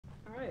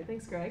Great,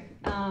 thanks Greg.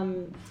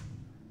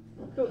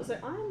 Cool, so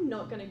I'm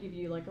not going to give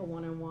you like a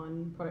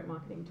one-on-one product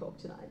marketing talk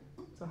tonight,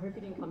 so I hope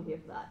you didn't come here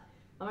for that.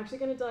 I'm actually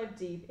going to dive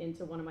deep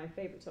into one of my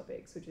favorite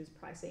topics, which is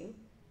pricing.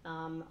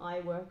 I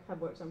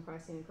have worked on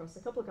pricing across a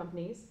couple of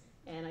companies,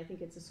 and I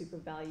think it's a super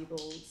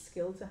valuable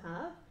skill to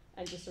have,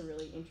 and just a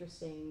really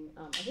interesting,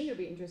 I think it'll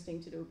be interesting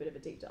to do a bit of a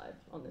deep dive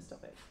on this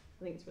topic.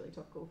 I think it's really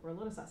topical for a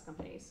lot of SaaS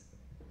companies.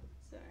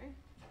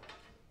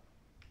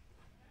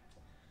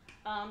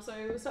 So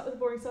we'll start with the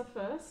boring stuff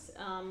first.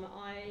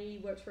 I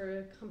worked for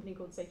a company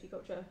called Safety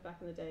Culture back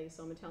in the day,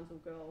 so I'm a Townsville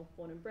girl,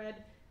 born and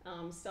bred.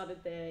 Started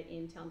there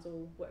in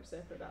Townsville, worked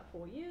there for about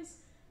 4 years.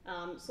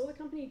 Saw the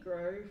company go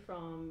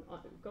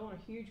on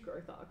a huge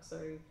growth arc.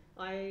 So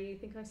I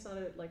think I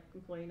started at like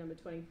employee number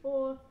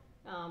 24.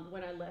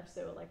 When I left,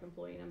 there were like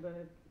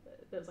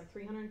there was like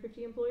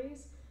 350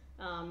 employees.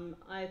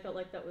 I felt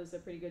like that was a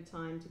pretty good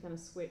time to kind of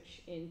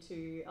switch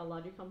into a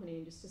larger company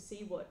and just to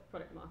see what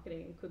product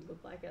marketing could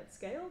look like at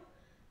scale.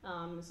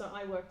 So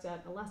I worked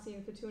at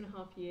Atlassian for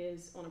 2.5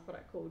 years on a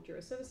product called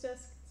Jira Service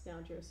Desk. It's now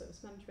Jira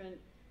Service Management.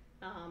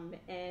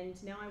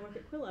 And now I work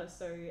at Quilla,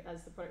 so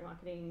as the product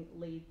marketing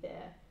lead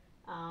there.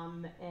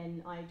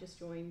 And I just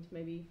joined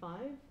maybe 5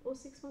 or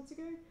 6 months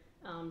ago.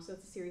 So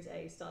it's a Series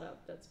A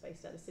startup that's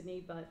based out of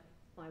Sydney, but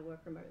I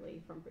work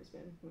remotely from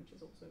Brisbane, which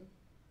is awesome.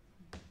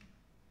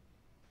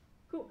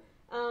 Cool.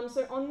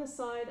 So on the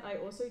side, I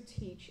also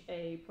teach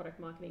a product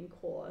marketing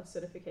core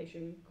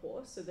certification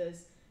course. So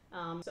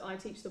so I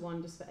teach the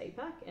one just for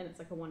APAC, and it's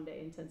like a 1-day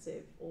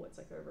intensive, or it's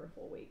like over a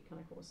 4-week kind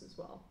of course as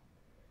well.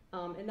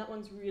 And that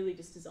one's really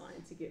just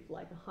designed to give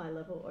like a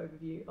high-level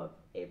overview of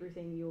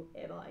everything you'll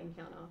ever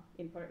encounter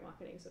in product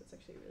marketing. So it's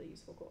actually a really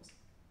useful course.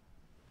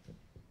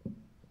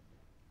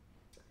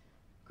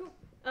 Cool.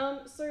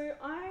 So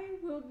I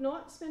will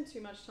not spend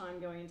too much time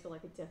going into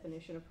like a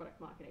definition of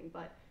product marketing,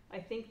 but I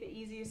think the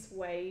easiest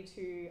way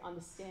to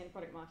understand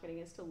product marketing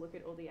is to look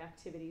at all the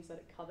activities that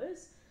it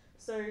covers.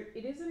 So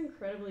it is an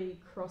incredibly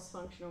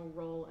cross-functional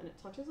role, and it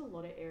touches a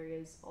lot of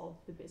areas of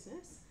the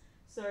business.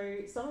 So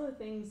some of the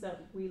things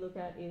that we look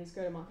at is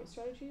go-to-market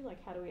strategy,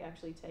 like how do we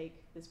actually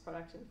take this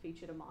product and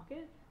feature to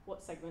market,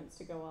 what segments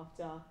to go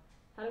after,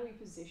 how do we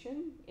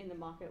position in the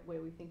market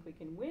where we think we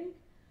can win.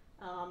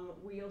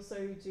 We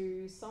also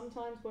do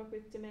sometimes work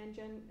with demand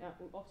gen,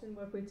 often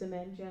work with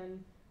demand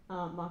gen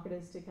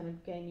marketers to kind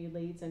of gain new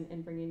leads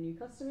and bring in new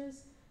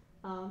customers.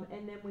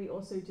 And then we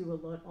also do a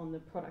lot on the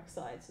product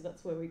side, so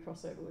that's where we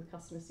cross over with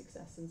customer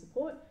success and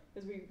support,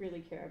 because we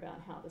really care about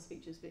how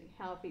features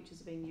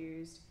are being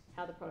used,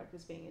 how the product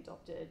is being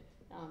adopted,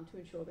 to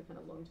ensure the kind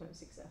of long-term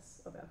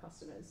success of our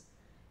customers.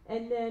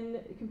 And then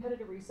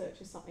competitor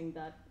research is something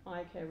that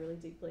I care really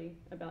deeply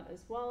about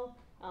as well.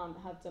 I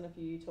have done a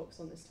few talks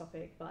on this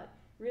topic, but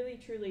really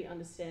truly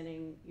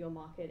understanding your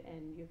market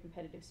and your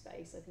competitive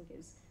space, I think,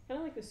 is kind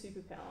of like the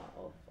superpower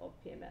of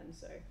PMM.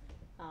 So,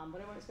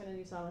 but I won't spend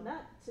any time on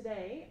that.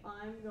 Today,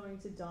 I'm going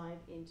to dive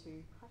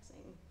into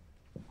pricing.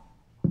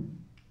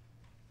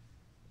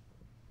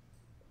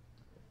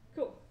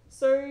 Cool.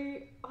 So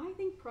I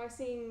think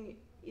pricing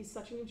is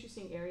such an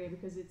interesting area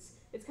because it's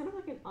kind of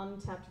like an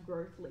untapped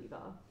growth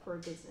lever for a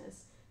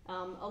business.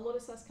 A lot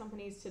of SaaS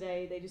companies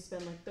today, they just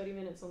spend like 30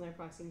 minutes on their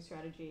pricing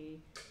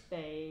strategy.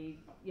 They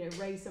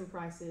raise some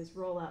prices,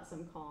 roll out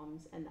some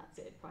comms, and that's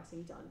it.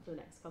 Pricing done for the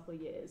next couple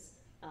of years.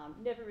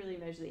 Never really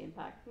measure the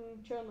impact.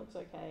 Churn looks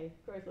okay,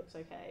 growth looks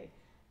okay.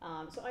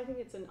 So I think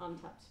it's an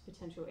untapped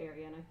potential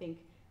area, and I think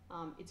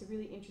it's a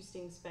really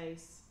interesting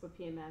space for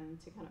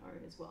PMM to kind of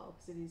own as well,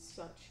 because it is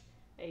such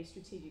a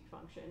strategic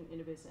function in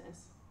a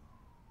business.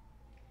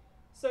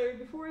 So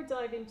before I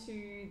dive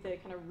into the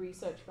kind of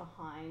research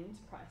behind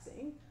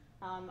pricing,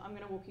 I'm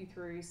going to walk you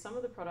through some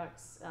of the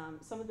products,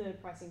 some of the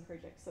pricing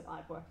projects that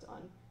I've worked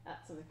on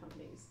at some of the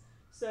companies.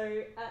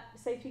 So at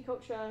Safety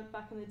Culture,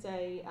 back in the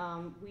day,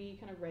 we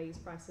kind of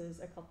raised prices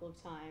a couple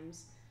of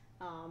times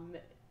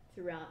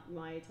throughout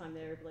my time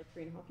there over like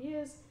 3.5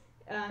 years.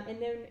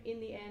 And then in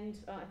the end,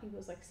 I think it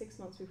was like 6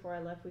 months before I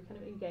left, we kind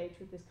of engaged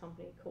with this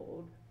company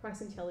called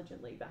Price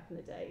Intelligently back in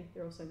the day.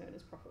 They're also known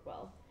as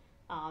ProfitWell.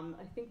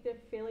 I think they're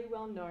fairly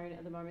well known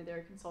at the moment.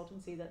 They're a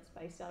consultancy that's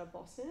based out of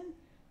Boston,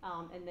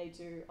 and they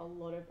do a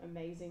lot of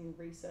amazing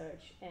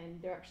research,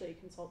 and they're actually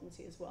a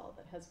consultancy as well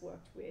that has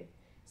worked with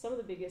some of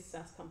the biggest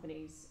SaaS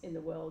companies in the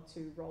world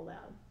to roll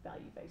out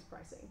value-based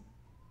pricing.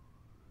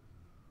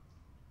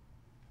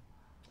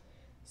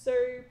 So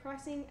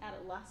pricing at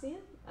Atlassian,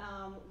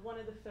 one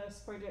of the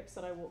first projects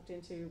that I walked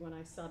into when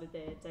I started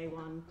there day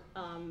one,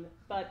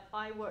 but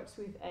I worked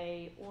with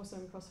a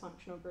awesome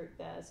cross-functional group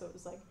there, so it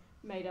was like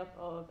made up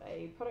of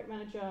a product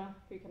manager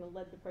who kind of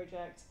led the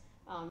project,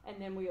 and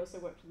then we also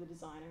worked with a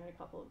designer and a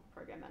couple of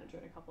program manager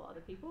and a couple of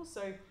other people.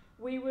 So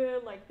we were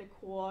like the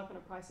core kind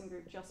of pricing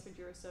group just for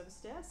Jira Service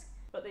Desk,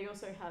 but they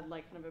also had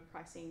like kind of a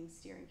pricing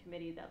steering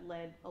committee that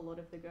led a lot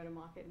of the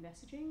go-to-market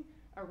messaging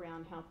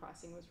around how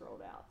pricing was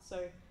rolled out.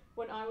 So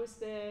when I was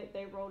there,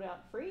 they rolled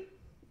out free,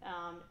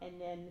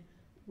 and then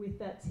with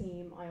that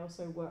team, I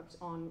also worked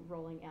on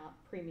rolling out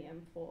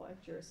premium for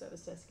Jira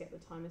Service Desk at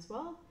the time as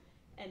well.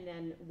 and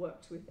then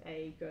worked with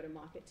a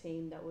go-to-market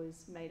team that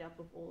was made up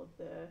of all of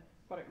the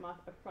product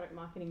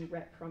marketing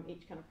rep from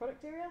each kind of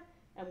product area,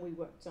 and we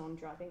worked on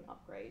driving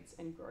upgrades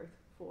and growth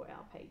for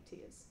our paid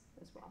tiers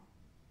as well.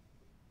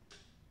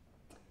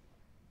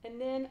 And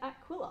then at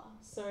Quilla,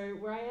 so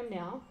where I am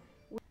now,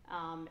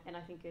 and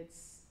I think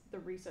it's the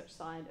research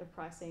side of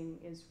pricing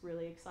is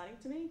really exciting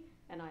to me,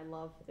 and I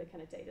love the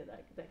kind of data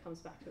that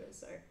comes back to it.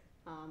 So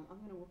I'm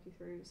going to walk you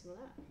through some of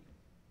that.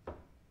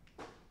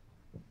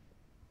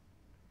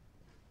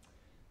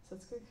 So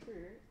let's go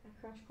through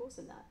a crash course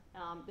in that.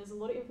 There's a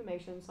lot of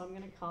information, so I'm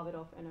going to carve it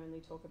off and only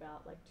talk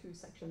about like 2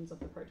 sections of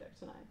the project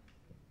tonight.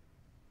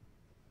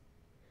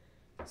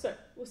 So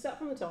we'll start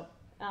from the top.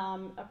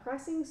 A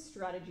pricing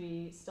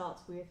strategy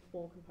starts with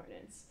 4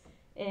 components,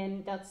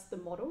 and that's the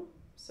model.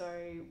 So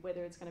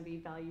whether it's going to be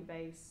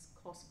value-based,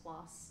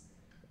 cost-plus,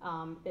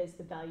 there's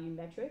the value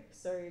metric.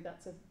 So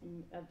that's a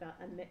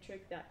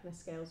metric that kind of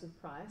scales with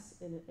price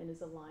and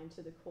is aligned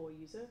to the core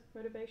user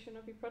motivation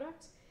of your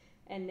product.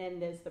 And then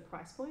there's the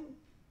price point.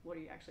 What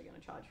are you actually going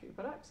to charge for your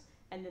product?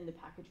 And then the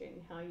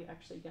packaging, how you're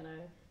actually going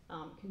to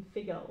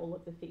configure all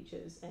of the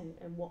features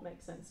and what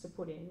makes sense to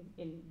put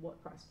in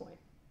what price point.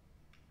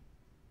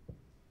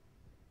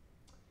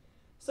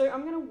 So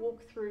I'm going to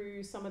walk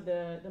through some of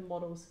the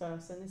models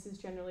first, and this is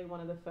generally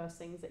one of the first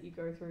things that you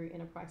go through in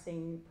a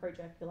pricing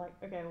project. You're like,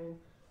 okay, well,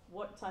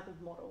 what type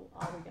of model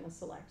are we going to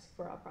select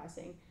for our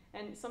pricing?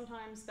 And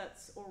sometimes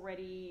that's you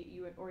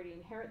already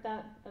inherit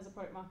that as a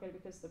product marketer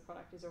because the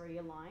product is already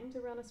aligned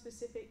around a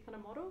specific kind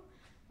of model.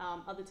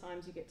 Other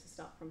times you get to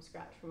start from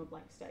scratch, from a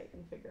blank state,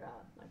 and figure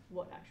out like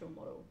what actual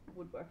model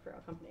would work for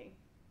our company.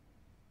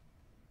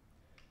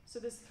 So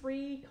there's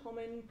 3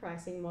 common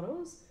pricing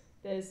models.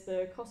 There's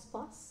the cost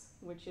plus,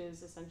 which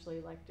is essentially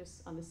like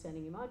just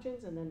understanding your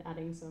margins and then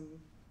adding some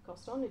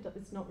cost on.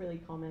 It's not really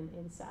common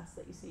in SaaS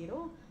that you see it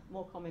all.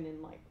 More common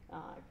in like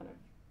kind of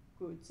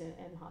goods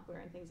and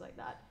hardware and things like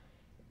that.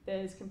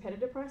 There's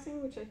competitor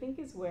pricing, which I think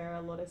is where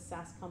a lot of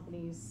SaaS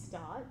companies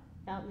start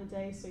out in the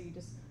day. So you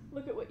just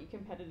look at what your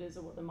competitors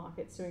or what the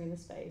market's doing in the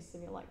space,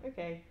 and you're like,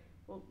 okay,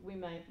 well, we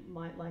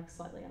might like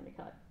slightly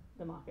undercut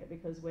the market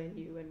because we're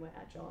new and we're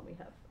agile and we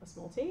have a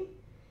small team.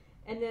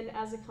 And then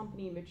as a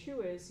company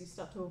matures, you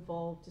start to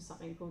evolve to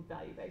something called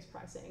value-based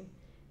pricing.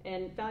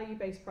 And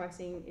value-based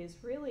pricing is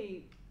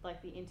really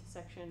like the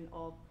intersection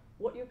of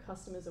what your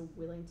customers are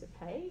willing to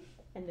pay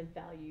and the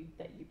value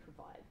that you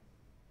provide.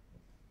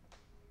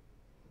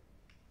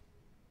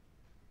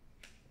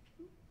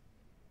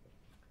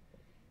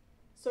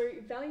 So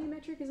value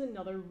metric is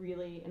another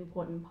really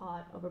important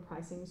part of a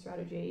pricing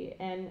strategy.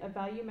 And a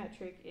value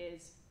metric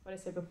is, what I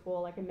said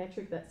before, like a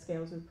metric that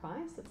scales with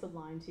price that's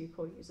aligned to your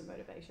core user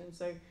motivation.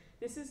 So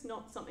this is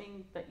not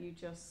something that you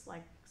just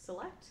like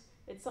select.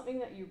 It's something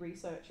that you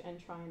research and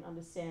try and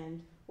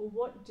understand, well,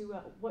 what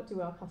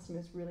do our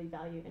customers really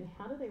value and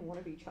how do they want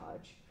to be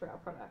charged for our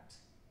product?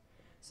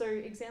 So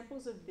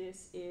examples of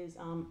this is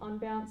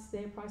Unbounce.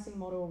 Their pricing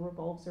model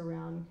revolves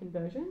around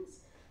conversions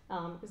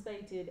because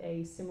they did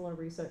a similar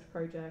research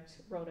project,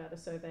 rolled out a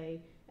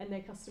survey, and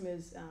their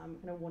customers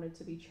kind of wanted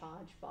to be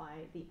charged by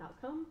the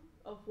outcome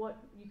of what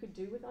you could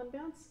do with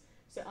Unbounce.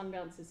 So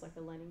Unbounce is like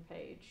a landing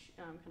page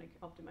kind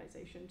of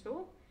optimization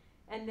tool.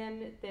 And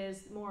then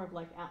there's more of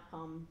like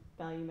outcome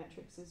value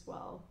metrics as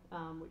well,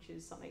 which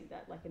is something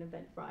that like an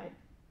Eventbrite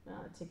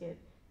ticket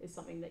is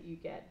something that you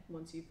get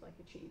once you've like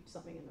achieved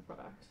something in the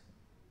product.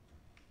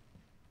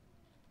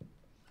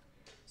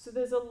 So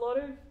there's a lot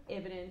of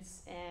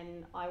evidence,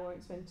 and I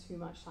won't spend too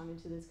much time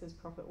into this because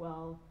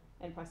ProfitWell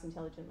and Price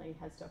Intelligently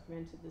has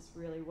documented this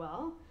really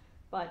well.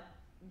 But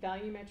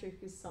value metric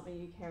is something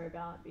you care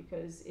about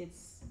because it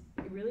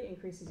really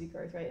increases your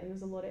growth rate, and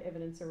there's a lot of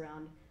evidence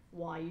around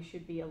why you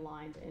should be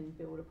aligned and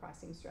build a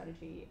pricing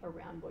strategy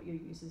around what your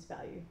users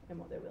value and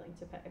what they're willing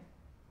to pay.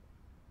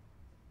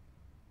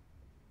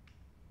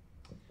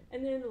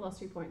 And then the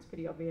last 2 points,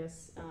 pretty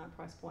obvious,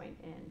 price point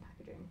and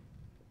packaging.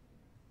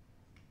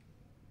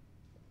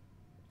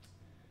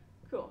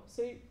 Cool,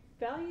 so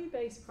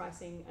value-based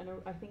pricing, and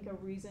I think a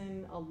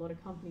reason a lot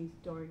of companies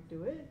don't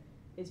do it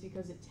is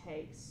because it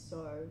takes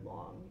so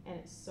long and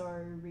it's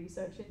so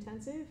research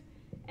intensive,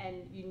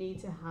 and you need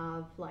to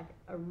have like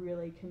a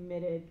really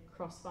committed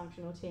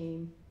cross-functional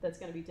team that's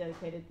going to be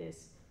dedicated to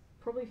this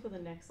probably for the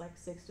next like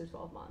 6 to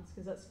 12 months,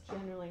 because that's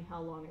generally how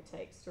long it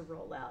takes to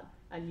roll out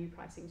a new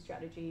pricing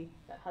strategy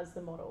that has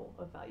the model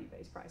of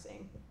value-based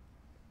pricing.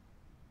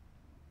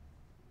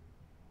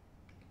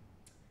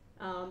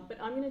 But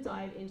I'm going to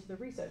dive into the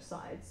research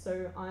side.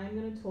 So I'm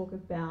going to talk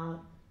about,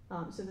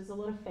 so there's a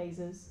lot of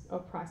phases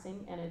of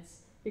pricing, and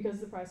it's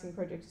because the pricing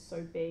project is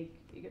so big,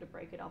 you've got to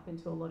break it up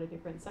into a lot of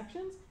different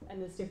sections,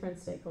 and there's different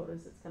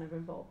stakeholders that's kind of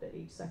involved at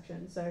each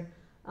section. So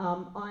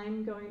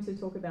I'm going to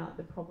talk about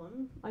the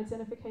problem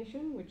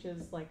identification, which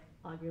is like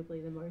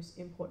arguably the most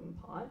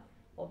important part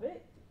of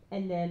it.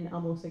 And then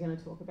I'm also going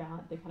to talk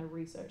about the kind of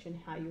research and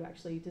how you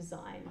actually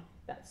design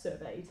that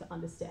survey to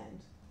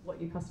understand what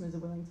your customers are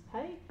willing to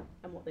pay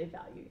and what they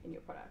value in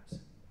your product.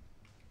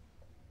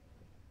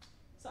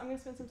 So I'm going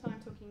to spend some time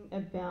talking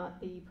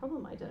about the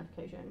problem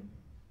identification.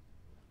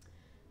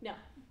 Now,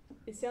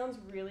 it sounds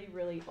really,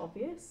 really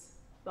obvious,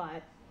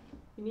 but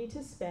you need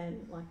to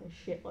spend like a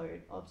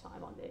shitload of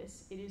time on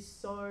this. It is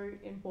so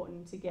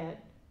important to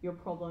get your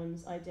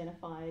problems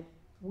identified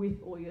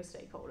with all your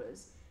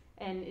stakeholders.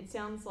 And it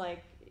sounds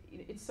like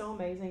it's so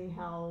amazing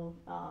how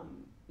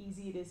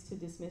easy it is to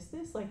dismiss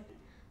this. Like,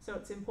 so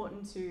it's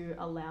important to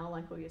allow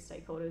like all your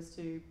stakeholders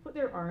to put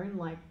their own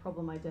like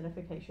problem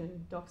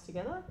identification docs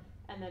together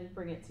and then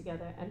bring it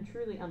together and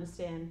truly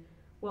understand,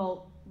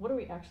 well, what are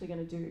we actually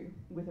going to do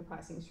with a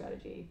pricing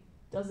strategy?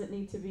 Does it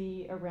need to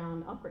be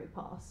around upgrade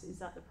paths? Is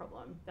that the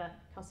problem, that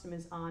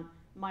customers aren't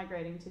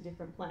migrating to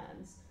different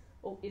plans?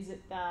 Or is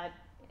it that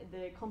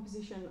the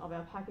composition of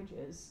our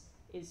packages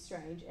is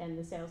strange and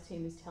the sales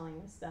team is telling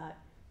us that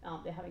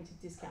they're having to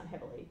discount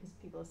heavily because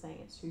people are saying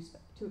it's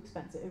too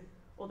expensive,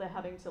 or they're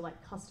having to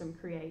like custom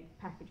create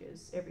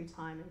packages every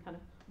time and kind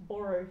of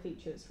borrow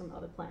features from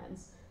other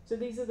plans. So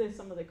these are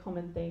some of the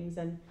common things,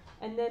 and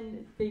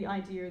then the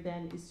idea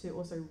then is to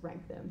also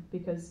rank them,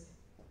 because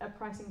a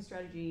pricing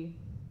strategy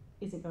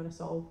isn't going to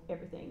solve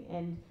everything,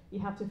 and you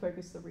have to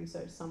focus the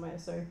research somewhere.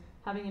 So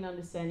having an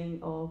understanding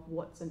of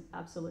what's an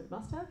absolute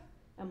must-have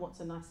and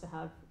what's a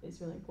nice-to-have is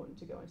really important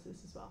to go into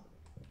this as well.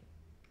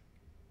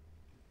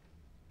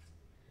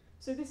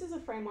 So this is a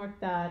framework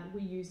that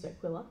we used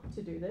at Quilla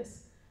to do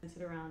this.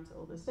 Sit around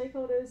all the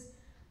stakeholders.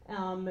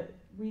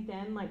 We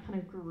then like kind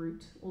of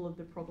grouped all of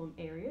the problem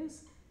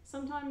areas.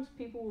 Sometimes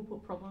people will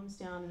put problems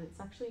down and it's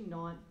actually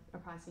not a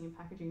pricing and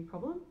packaging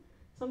problem.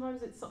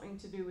 Sometimes it's something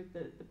to do with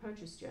the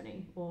purchase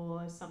journey,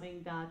 or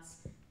something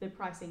that's the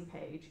pricing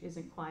page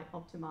isn't quite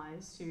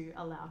optimized to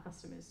allow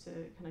customers to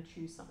kind of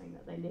choose something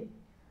that they need.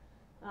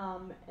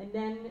 And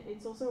then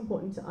it's also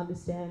important to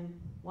understand,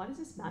 why does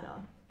this matter?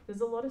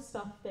 There's a lot of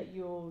stuff that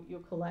you'll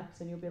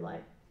collect and you'll be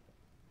like,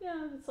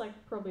 yeah, it's like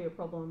probably a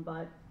problem,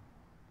 but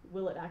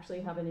will it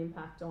actually have an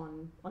impact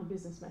on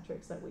business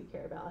metrics that we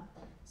care about?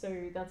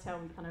 So that's how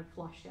we kind of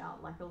flushed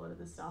out like a lot of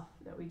the stuff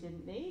that we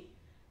didn't need.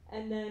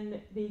 And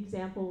then the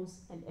examples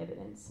and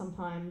evidence.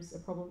 Sometimes a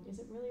problem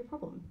isn't really a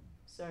problem.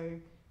 So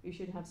you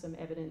should have some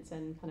evidence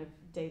and kind of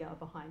data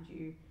behind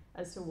you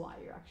as to why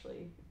you're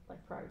actually like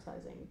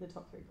prioritizing the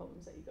top 3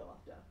 problems that you go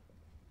after.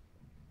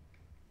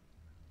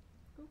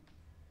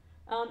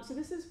 Cool. So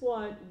this is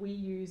what we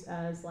use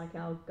as like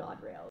our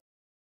guardrails.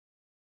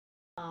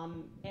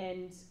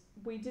 And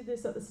we did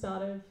this at the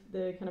start of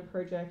the kind of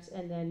project,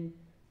 and then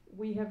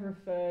we have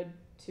referred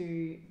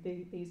to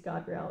these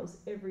guardrails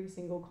every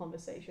single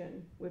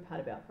conversation we've had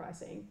about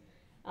pricing.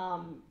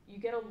 You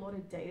get a lot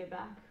of data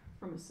back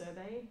from a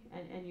survey,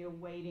 and you're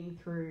wading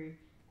through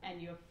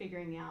and you're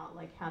figuring out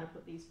like how to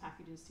put these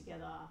packages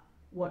together,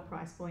 what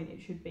price point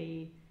it should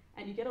be,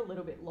 and you get a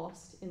little bit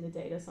lost in the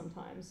data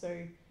sometimes.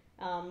 So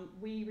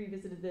we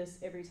revisited this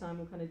every time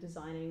we're kind of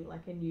designing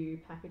like a new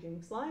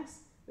packaging slice.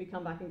 We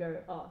come back and go,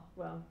 oh,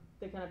 well,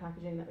 the kind of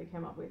packaging that we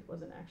came up with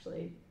wasn't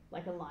actually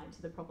like aligned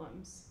to the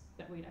problems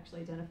that we'd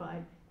actually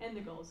identified and the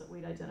goals that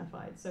we'd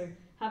identified. So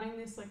having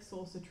this like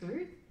source of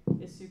truth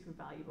is super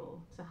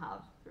valuable to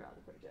have throughout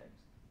the project.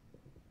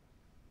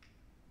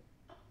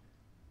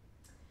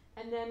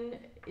 And then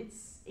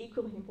it's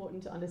equally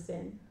important to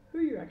understand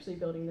who you're actually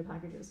building the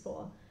packages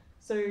for.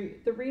 So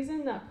the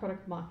reason that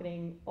product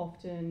marketing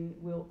often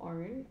will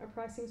own a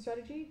pricing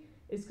strategy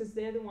is because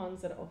they're the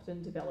ones that are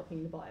often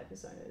developing the buyer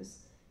personas.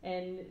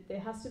 And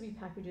there has to be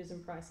packages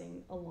and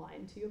pricing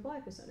aligned to your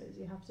buyer personas.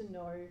 You have to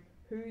know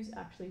who's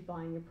actually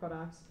buying your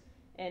product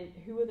and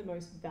who the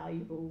most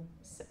valuable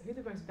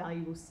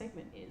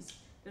segment is.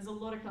 There's a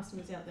lot of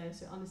customers out there,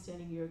 so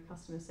understanding your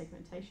customer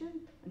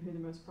segmentation and who the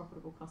most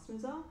profitable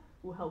customers are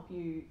will help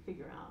you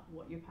figure out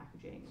what your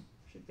packaging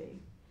should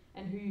be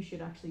and who you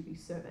should actually be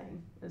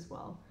surveying as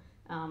well.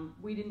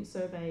 We didn't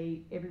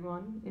survey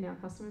everyone in our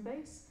customer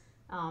base.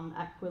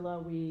 At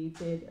Quilla, we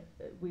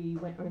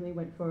only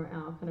went for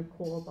our kind of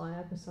core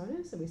buyer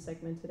personas, and we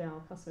segmented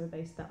our customer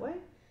base that way.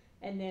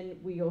 And then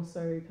we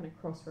also kind of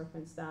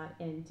cross-referenced that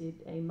and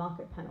did a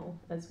market panel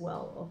as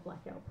well of like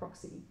our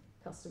proxy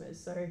customers.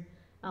 So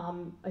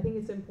I think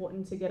it's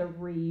important to get a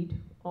read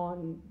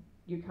on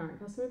your current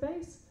customer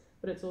base,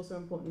 but it's also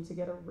important to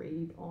get a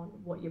read on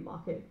what your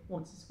market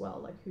wants as well,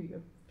 like who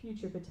your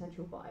future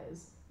potential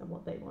buyers and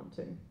what they want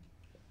to.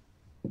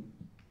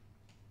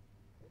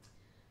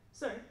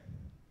 So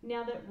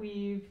now that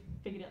we've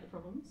figured out the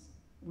problems,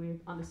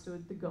 we've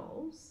understood the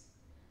goals,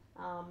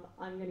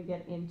 I'm going to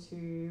get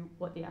into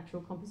what the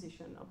actual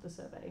composition of the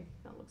survey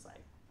looks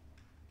like.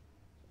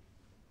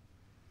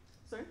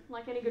 So,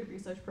 like any good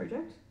research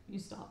project, you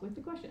start with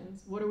the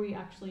questions. What do we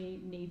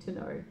actually need to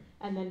know?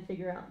 And then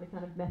figure out the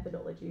kind of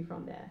methodology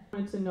from there. I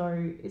wanted to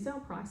know, is our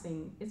price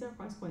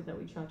point that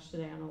we charge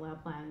today on all our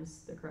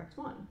plans the correct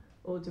one?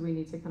 Or do we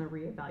need to kind of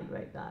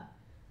reevaluate that?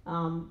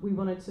 We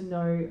wanted to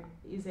know,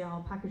 is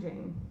our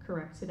packaging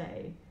correct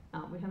today?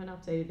 We haven't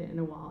updated it in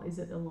a while. Is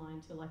it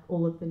aligned to like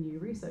all of the new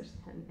research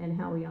and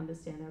how we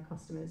understand our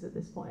customers at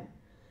this point?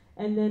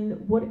 And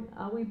then what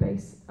are we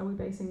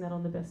basing that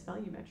on the best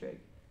value metric?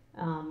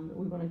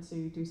 We wanted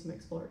to do some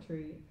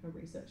exploratory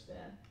research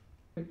there.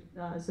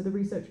 So the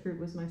research group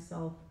was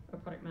myself, a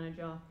product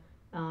manager,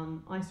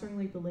 I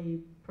strongly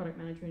believe product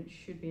management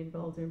should be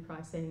involved in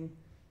pricing.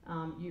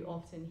 You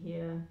often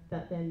hear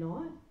that they're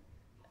not.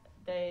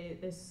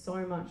 There's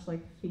so much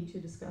like feature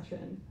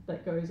discussion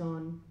that goes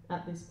on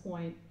at this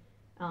point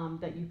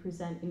that you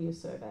present in your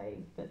survey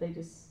that they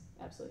just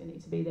absolutely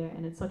need to be there,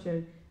 and it's such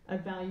a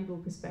valuable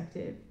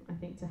perspective, I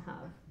think, to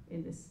have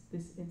in this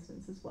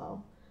instance as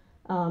well.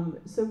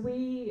 So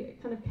we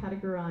kind of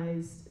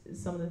categorized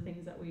some of the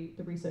things that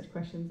the research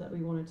questions that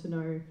we wanted to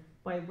know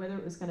by whether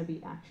it was going to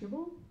be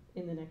actionable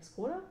in the next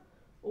quarter,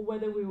 or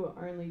whether we were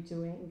only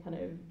doing kind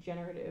of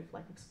generative,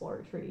 like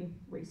exploratory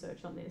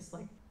research on this.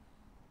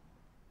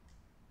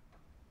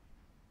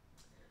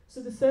 So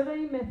the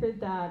survey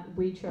method that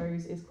we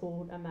chose is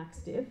called a max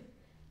diff.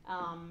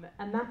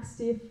 A max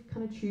diff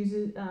kind of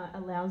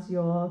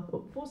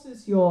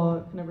forces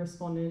your kind of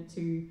respondent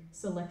to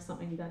select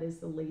something that is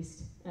the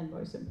least and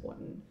most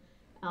important.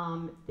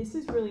 This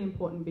is really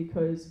important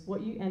because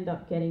what you end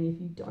up getting if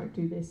you don't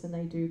do this and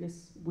they do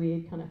this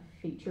weird kind of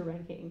feature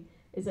ranking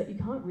is that you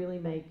can't really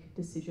make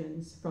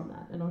decisions from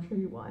that, and I'll show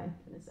you why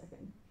in a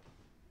second.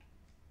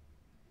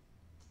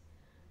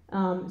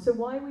 So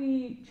why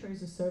we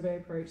chose a survey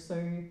approach.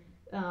 So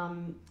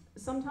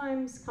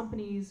sometimes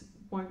companies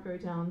won't go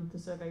down the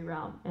survey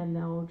route and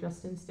they'll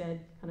just instead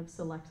kind of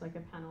select like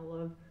a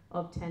panel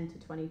of 10 to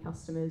 20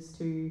 customers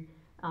to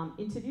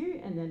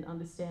interview and then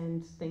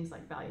understand things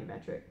like value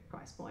metric,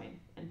 price point,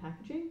 and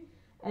packaging.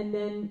 And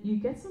then you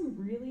get some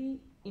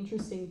really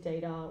interesting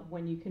data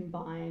when you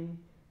combine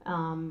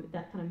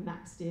that kind of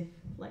max diff,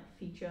 like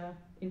feature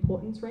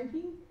importance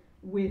ranking,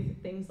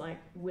 with things like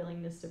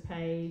willingness to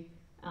pay.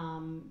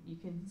 You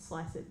can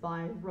slice it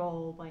by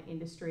role, by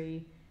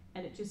industry,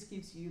 and it just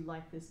gives you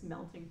like this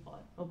melting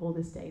pot of all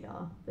this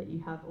data that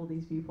you have all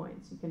these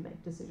viewpoints you can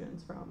make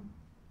decisions from.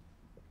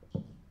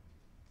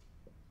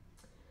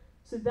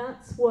 So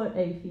that's what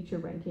a feature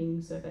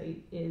ranking survey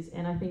is,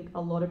 and I think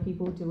a lot of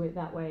people do it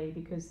that way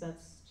because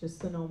that's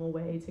just the normal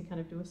way to kind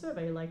of do a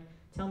survey, like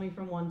tell me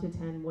from 1 to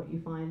 10 what you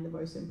find the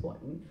most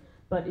important.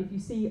 But if you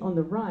see on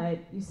the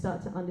right, you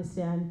start to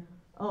understand,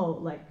 oh,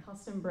 like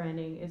custom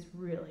branding is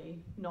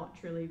really not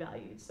truly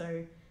valued.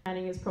 So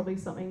branding is probably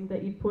something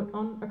that you put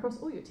on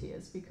across all your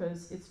tiers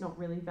because it's not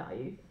really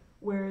valued.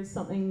 Whereas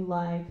something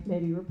like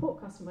maybe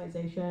report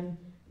customization,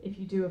 if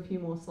you do a few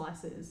more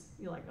slices,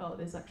 you're like, oh,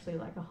 there's actually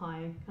like a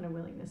high kind of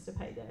willingness to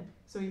pay there.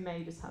 So we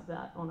may just have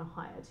that on a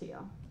higher tier.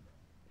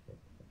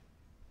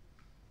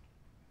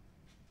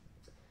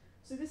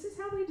 So this is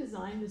how we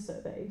designed the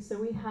survey. So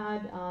we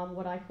had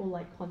what I call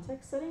like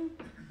context setting,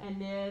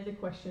 and they're the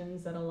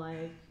questions that are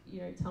like, you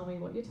know, tell me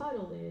what your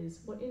title is,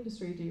 what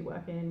industry do you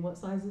work in, what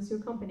size is your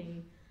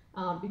company,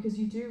 because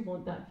you do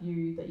want that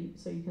view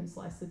so you can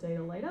slice the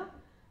data later.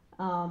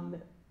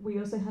 We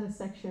also had a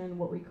section,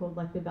 what we called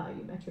like the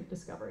value metric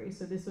discovery.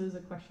 So this was a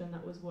question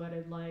that was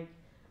worded like,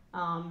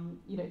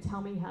 you know, tell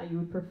me how you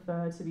would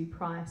prefer to be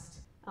priced.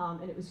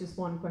 And it was just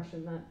one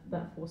question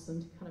that forced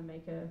them to kind of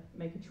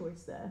make a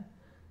choice there.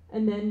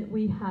 And then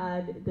we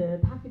had the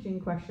packaging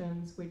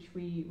questions, which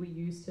we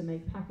used to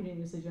make packaging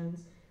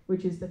decisions,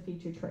 which is the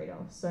feature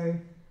trade-off. So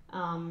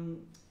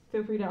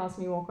feel free to ask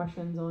me more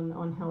questions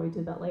on how we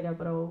did that later,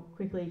 but I'll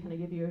quickly kind of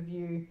give you a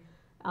view.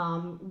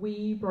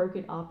 We broke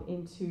it up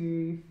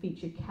into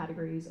feature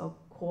categories of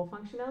core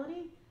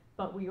functionality,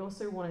 but we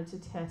also wanted to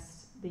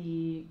test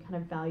the kind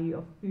of value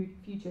of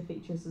future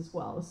features as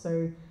well.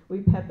 So we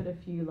peppered a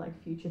few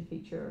like future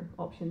feature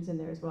options in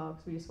there as well,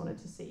 because we just wanted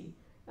to see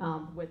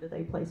whether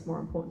they place more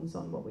importance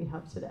on what we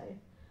have today.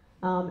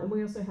 And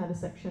we also had a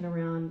section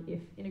around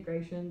if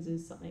integrations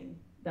is something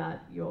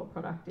that your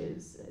product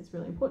is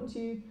really important to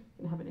you, you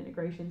can have an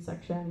integration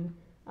section.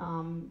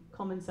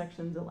 Common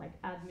sections are like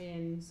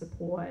admin,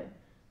 support,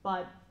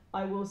 but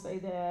I will say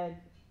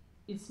that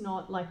it's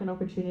not like an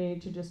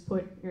opportunity to just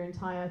put your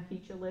entire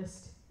feature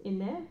list in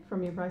there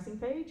from your pricing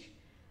page.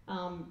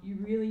 You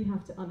really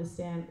have to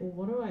understand, well,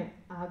 what do I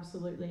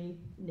absolutely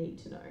need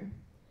to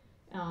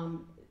know?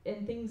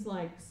 And things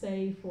like,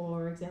 say,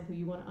 for example,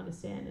 you want to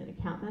understand an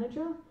account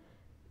manager.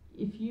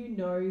 If you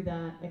know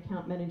that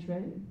account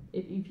management,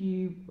 if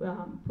you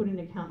put an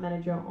account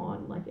manager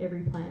on like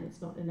every plan,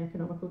 it's not an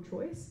economical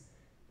choice,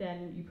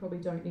 then you probably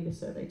don't need a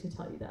survey to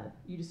tell you that.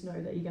 You just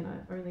know that you're going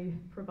to only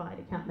provide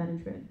account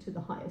management to the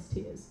highest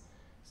tiers.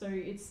 So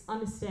it's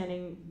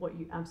understanding what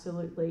you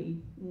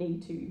absolutely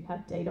need to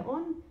have data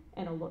on,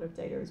 and a lot of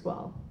data as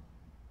well.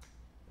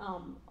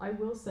 I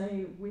will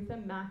say with a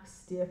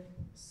max diff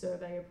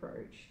survey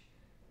approach,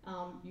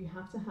 you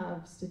have to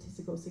have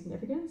statistical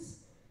significance.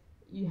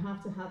 You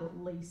have to have at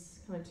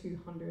least kind of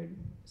 200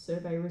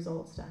 survey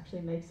results to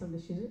actually make some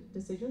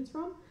decisions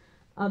from.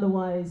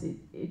 Otherwise,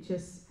 it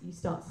just, you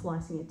start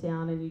slicing it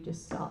down and you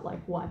just start like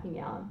wiping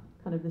out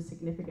kind of the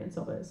significance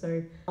of it.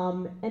 So,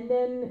 and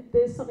then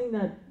there's something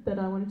that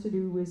I wanted to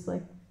do was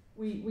like,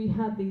 we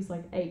had these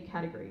like 8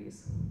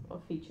 categories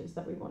of features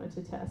that we wanted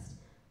to test.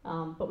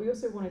 But we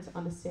also wanted to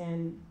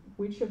understand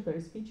which of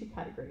those feature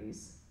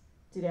categories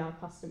did our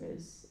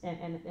customers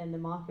and the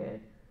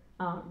market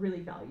really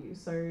value.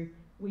 So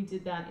we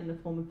did that in the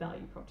form of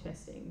value prop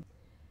testing.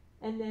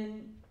 And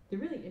then the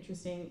really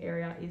interesting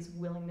area is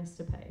willingness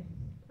to pay.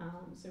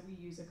 So we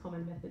use a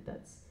common method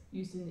that's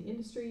used in the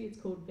industry. It's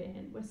called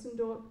Van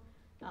Westendorp.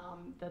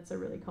 That's a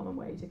really common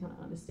way to kind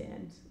of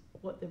understand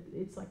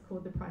it's like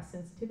called the price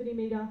sensitivity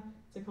meter.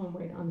 It's a common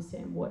way to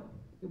understand what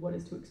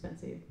is too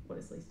expensive, what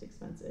is least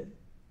expensive.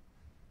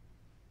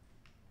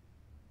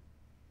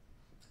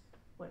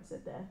 Like I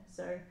said there.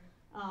 So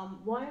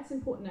why it's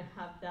important to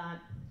have that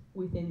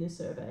within the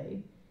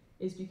survey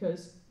is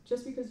because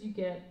just because you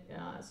get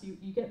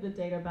you get the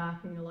data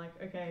back and you're like,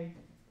 okay,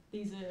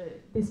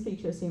 this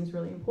feature seems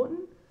really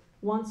important.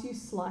 Once you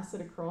slice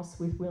it across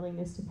with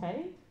willingness to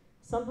pay,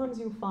 sometimes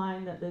you'll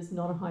find that there's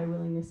not a high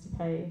willingness to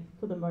pay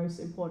for the most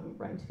important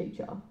ranked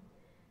feature.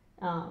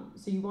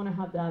 So you want to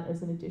have that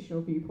as an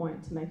additional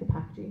viewpoint to make a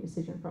packaging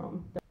decision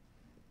from.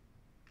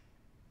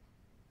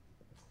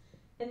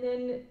 And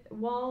then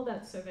while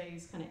that survey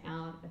is kind of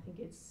out, I think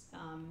it's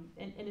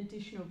an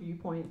additional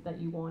viewpoint that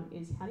you want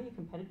is how do your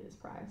competitors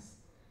price?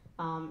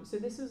 So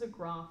this was a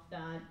graph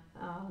that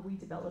we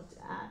developed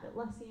at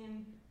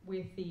Atlassian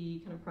with the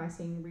kind of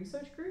pricing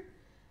research group.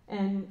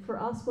 And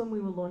for us, when we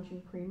were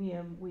launching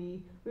Premium,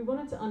 we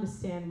wanted to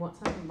understand what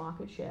type of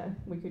market share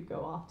we could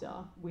go after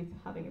with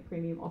having a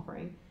premium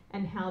offering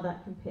and how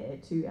that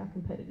compared to our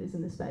competitors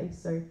in the space.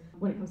 So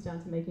when it comes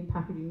down to making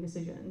packaging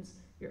decisions,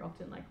 you're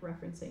often like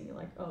referencing, you're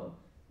like, oh,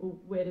 well,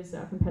 where does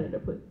our competitor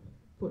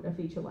put a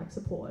feature like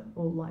support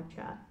or live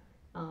chat?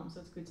 So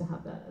it's good to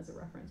have that as a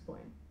reference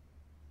point.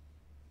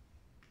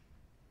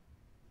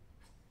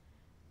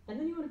 And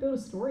then you want to build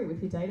a story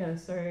with your data.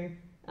 So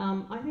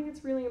I think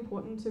it's really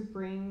important to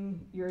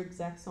bring your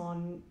execs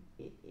on,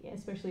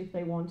 especially if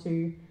they want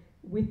to,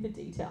 with the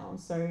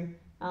details. So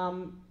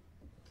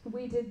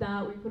we did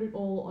that, we put it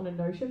all on a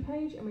Notion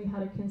page, and we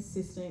had a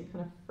consistent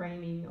kind of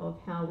framing of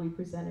how we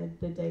presented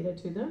the data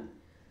to them.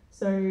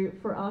 So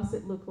for us,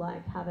 it looked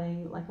like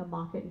having like a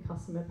market and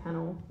customer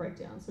panel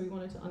breakdown. So we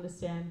wanted to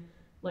understand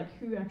like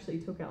who actually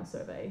took our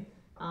survey.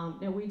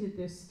 Now we did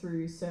this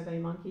through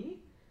SurveyMonkey.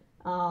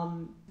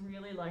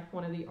 Really like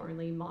one of the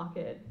only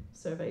market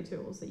survey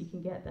tools that you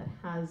can get that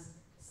has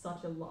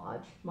such a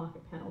large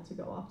market panel to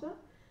go after.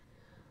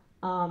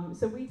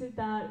 So we did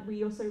that.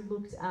 We also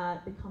looked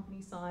at the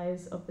company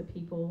size of the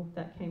people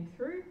that came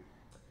through.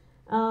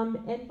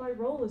 And by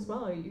role as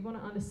well, you want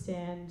to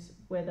understand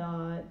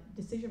whether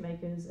decision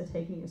makers are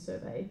taking your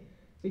survey,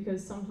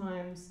 because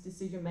sometimes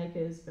decision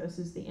makers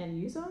versus the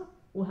end user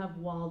will have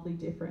wildly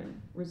different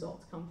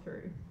results come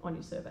through on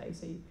your survey.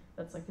 So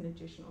that's like an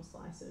additional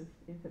slice of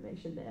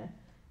information there.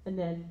 And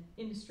then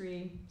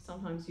industry,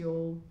 sometimes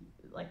you'll,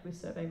 like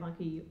with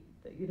SurveyMonkey,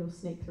 it'll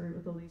sneak through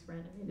with all these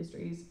random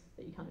industries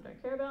that you kind of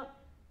don't care about.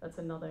 That's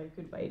another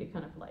good way to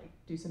kind of like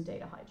do some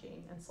data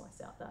hygiene and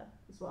slice out that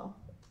as well.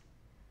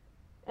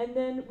 And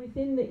then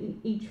within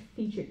each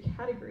feature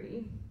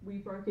category, we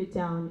broke it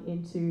down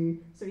into,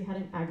 so we had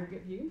an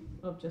aggregate view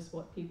of just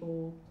what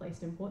people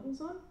placed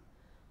importance on.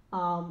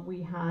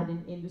 We had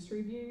an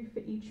industry view for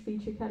each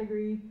feature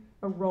category,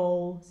 a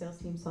role, sales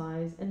team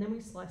size, and then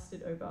we sliced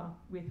it over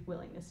with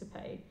willingness to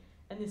pay.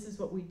 And this is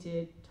what we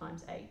did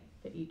times 8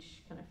 for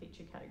each kind of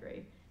feature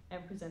category,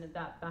 and presented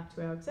that back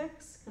to our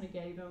execs, kind of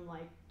gave them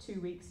like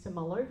 2 weeks to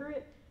mull over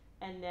it.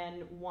 And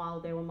then while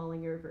they were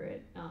mulling over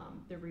it,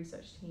 the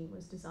research team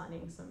was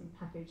designing some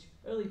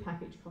early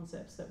package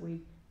concepts that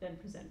we then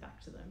present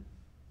back to them.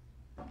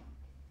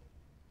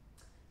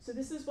 So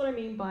this is what I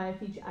mean by a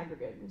feature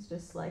aggregate. It's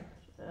just like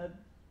a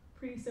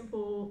pretty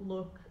simple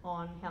look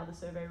on how the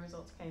survey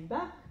results came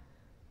back.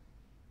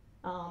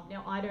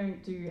 Now I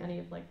don't do any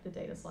of like the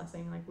data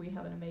slicing. Like we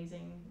have an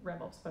amazing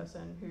RevOps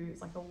person who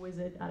is like a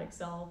wizard at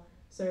Excel.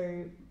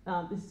 So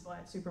this is why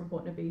it's super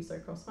important to be so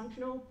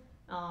cross-functional.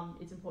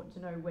 It's important to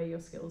know where your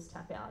skills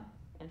tap out.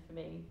 And for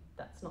me,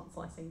 that's not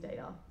slicing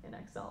data in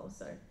Excel.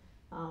 So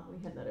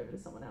we hand that over to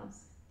someone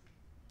else.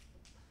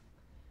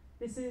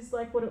 This is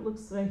like what it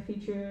looks like,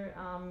 feature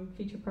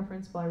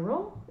preference by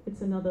role.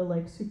 It's another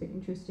like super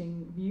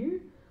interesting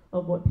view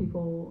of what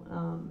people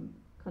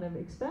kind of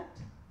expect.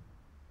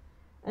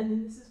 And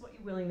then this is what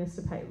your willingness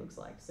to pay looks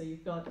like. So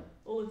you've got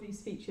all of these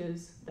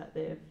features that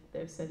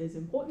they've said is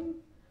important,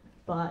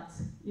 but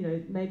you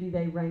know maybe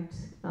they ranked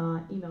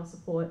email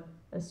support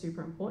as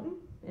super important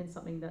and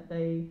something that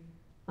they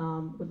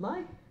would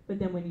like. But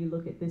then when you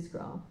look at this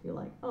graph, you're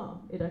like, oh,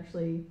 it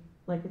actually,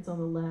 like it's on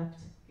the left,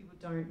 people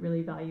don't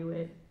really value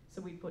it.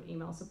 So we put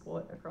email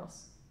support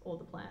across all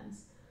the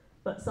plans.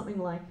 But something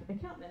like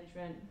account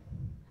management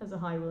has a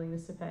high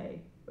willingness to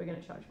pay. We're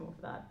going to charge more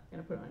for that. We're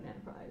going to put it on an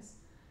enterprise.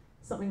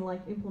 Something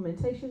like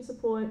implementation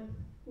support,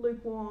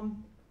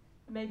 lukewarm,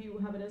 maybe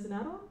we'll have it as an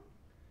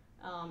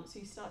add-on. So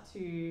you start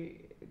to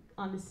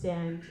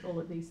understand all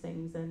of these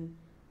things and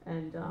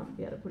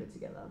be able to put it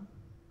together.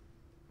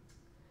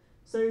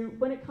 So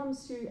when it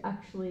comes to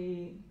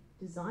actually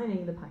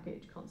designing the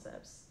package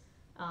concepts,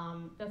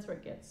 that's where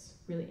it gets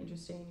really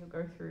interesting. You'll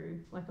go through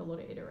like a lot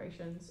of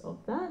iterations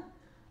of that,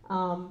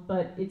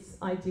 but it's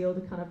ideal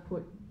to kind of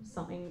put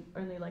something,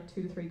 only like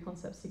 2 to 3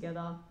 concepts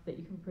together that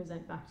you can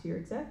present back to your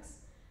execs.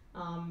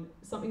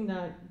 Something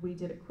that we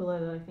did at Quilla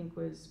that I think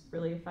was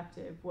really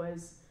effective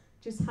was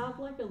just have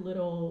like a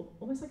little,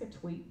 almost like a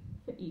tweet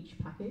for each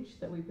package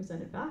that we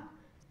presented back.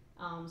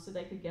 So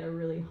they could get a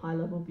really high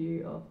level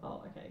view of,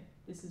 oh, okay,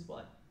 this is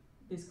what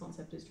this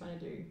concept is trying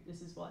to do.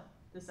 This is what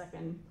the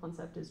second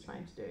concept is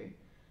trying to do.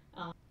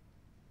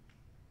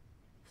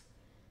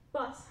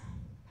 But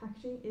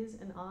packaging is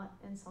an art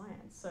and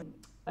science. So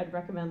I'd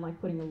recommend like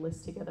putting a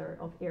list together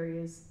of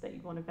areas that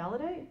you want to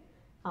validate.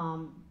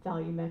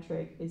 Value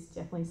metric is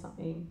definitely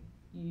something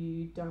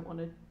you don't want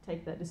to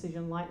take that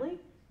decision lightly,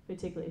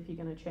 particularly if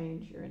you're going to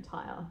change your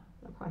entire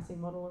pricing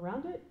model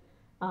around it.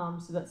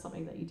 So that's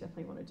something that you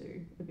definitely want to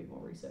do a bit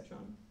more research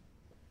on.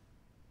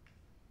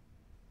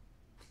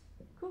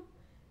 Cool.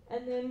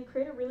 And then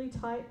create a really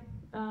tight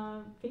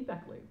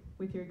feedback loop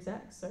with your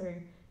execs. So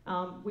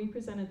we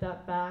presented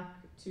that back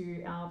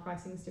to our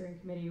pricing steering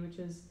committee, which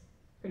is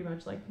pretty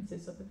much like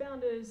consists of the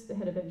founders, the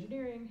head of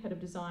engineering, head of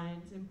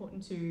design. It's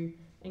important to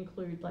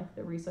include like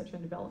the research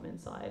and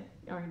development side,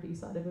 R&D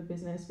side of a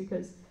business,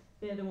 because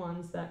they're the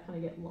ones that kind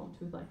of get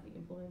lumped with like the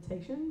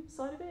implementation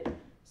side of it.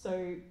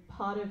 So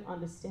part of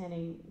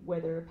understanding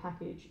whether a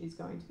package is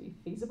going to be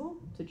feasible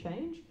to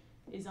change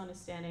is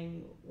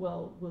understanding,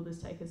 well, will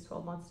this take us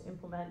 12 months to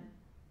implement?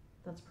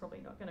 That's probably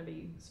not going to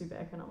be super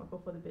economical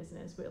for the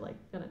business. We're like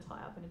going to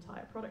tie up an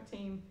entire product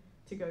team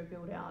to go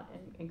build out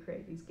and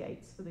create these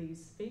gates for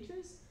these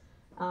features.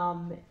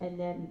 And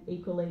then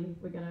equally,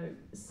 we're going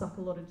to suck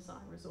a lot of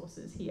design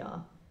resources here.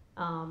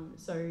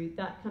 So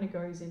that kind of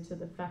goes into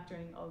the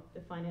factoring of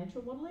the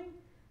financial modelling.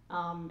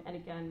 And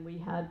again, we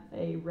had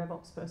a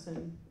RevOps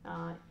person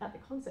at the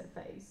concept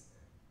phase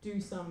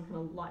do some kind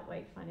of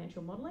lightweight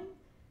financial modelling.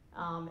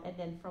 And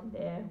then from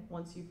there,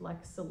 once you've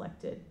like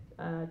selected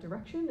a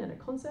direction and a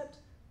concept,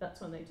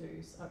 that's when they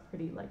do a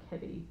pretty like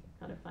heavy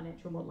kind of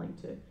financial modelling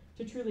to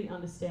truly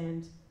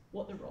understand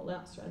what the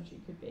rollout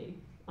strategy could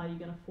be. Are you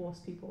going to force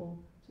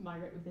people to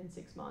migrate within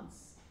 6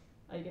 months?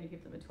 Are you going to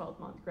give them a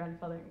 12-month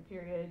grandfathering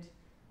period?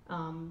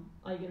 Are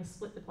you going to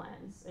split the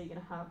plans? Are you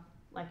going to have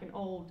like an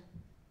old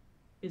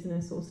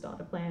business or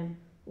starter plan,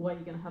 or are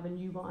you going to have a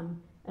new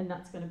one? And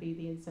that's going to be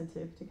the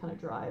incentive to kind of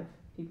drive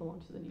people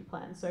onto the new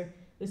plan. So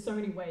there's so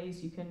many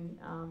ways you can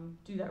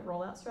do that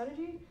rollout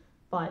strategy,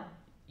 but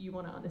you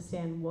want to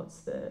understand what's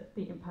the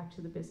impact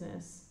to the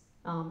business,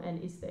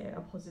 and is there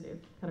a positive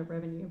kind of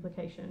revenue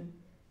implication,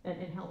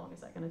 and how long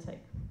is that going to take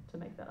to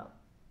make that up?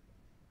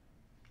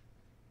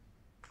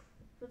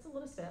 That's a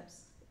lot of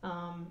steps.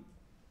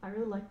 I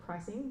really like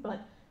pricing,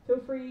 but feel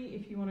free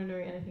if you want to know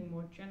anything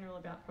more general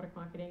about product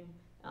marketing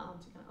to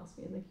kind of ask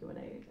me in the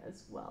Q&A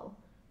as well.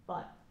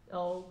 But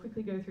I'll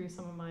quickly go through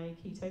some of my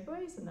key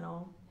takeaways and then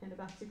I'll hand it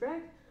back to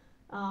Greg.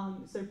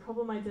 So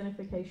problem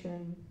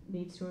identification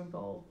needs to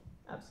involve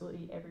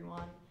absolutely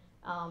everyone.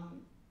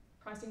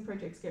 Pricing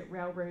projects get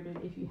railroaded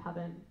if you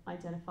haven't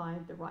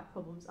identified the right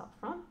problems up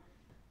front.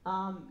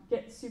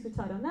 Get super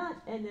tight on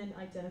that, and then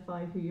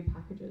identify who your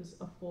packages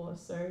are for.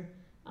 So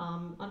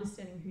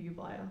understanding who your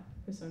buyer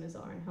personas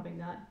are and having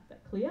that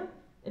clear,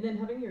 and then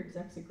having your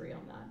execs agree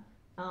on that.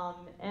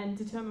 And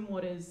determine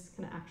what is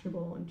kind of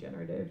actionable and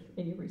generative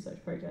in your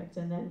research project.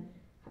 And then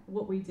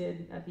what we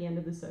did at the end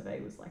of the survey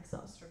was like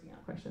start stripping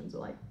out questions.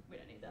 We're like, we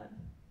don't need that.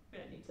 We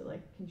don't need to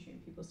like consume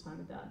people's time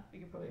with that. We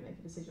can probably make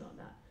a decision on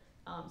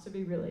that. So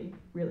be really,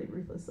 really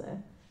ruthless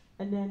there.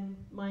 And then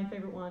my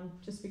favorite one,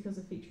 just because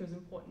a feature is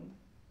important,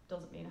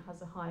 doesn't mean it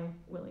has a high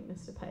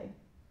willingness to pay.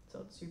 So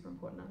it's super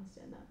important to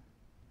understand that.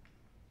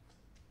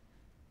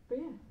 But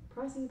yeah,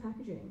 pricing and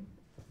packaging.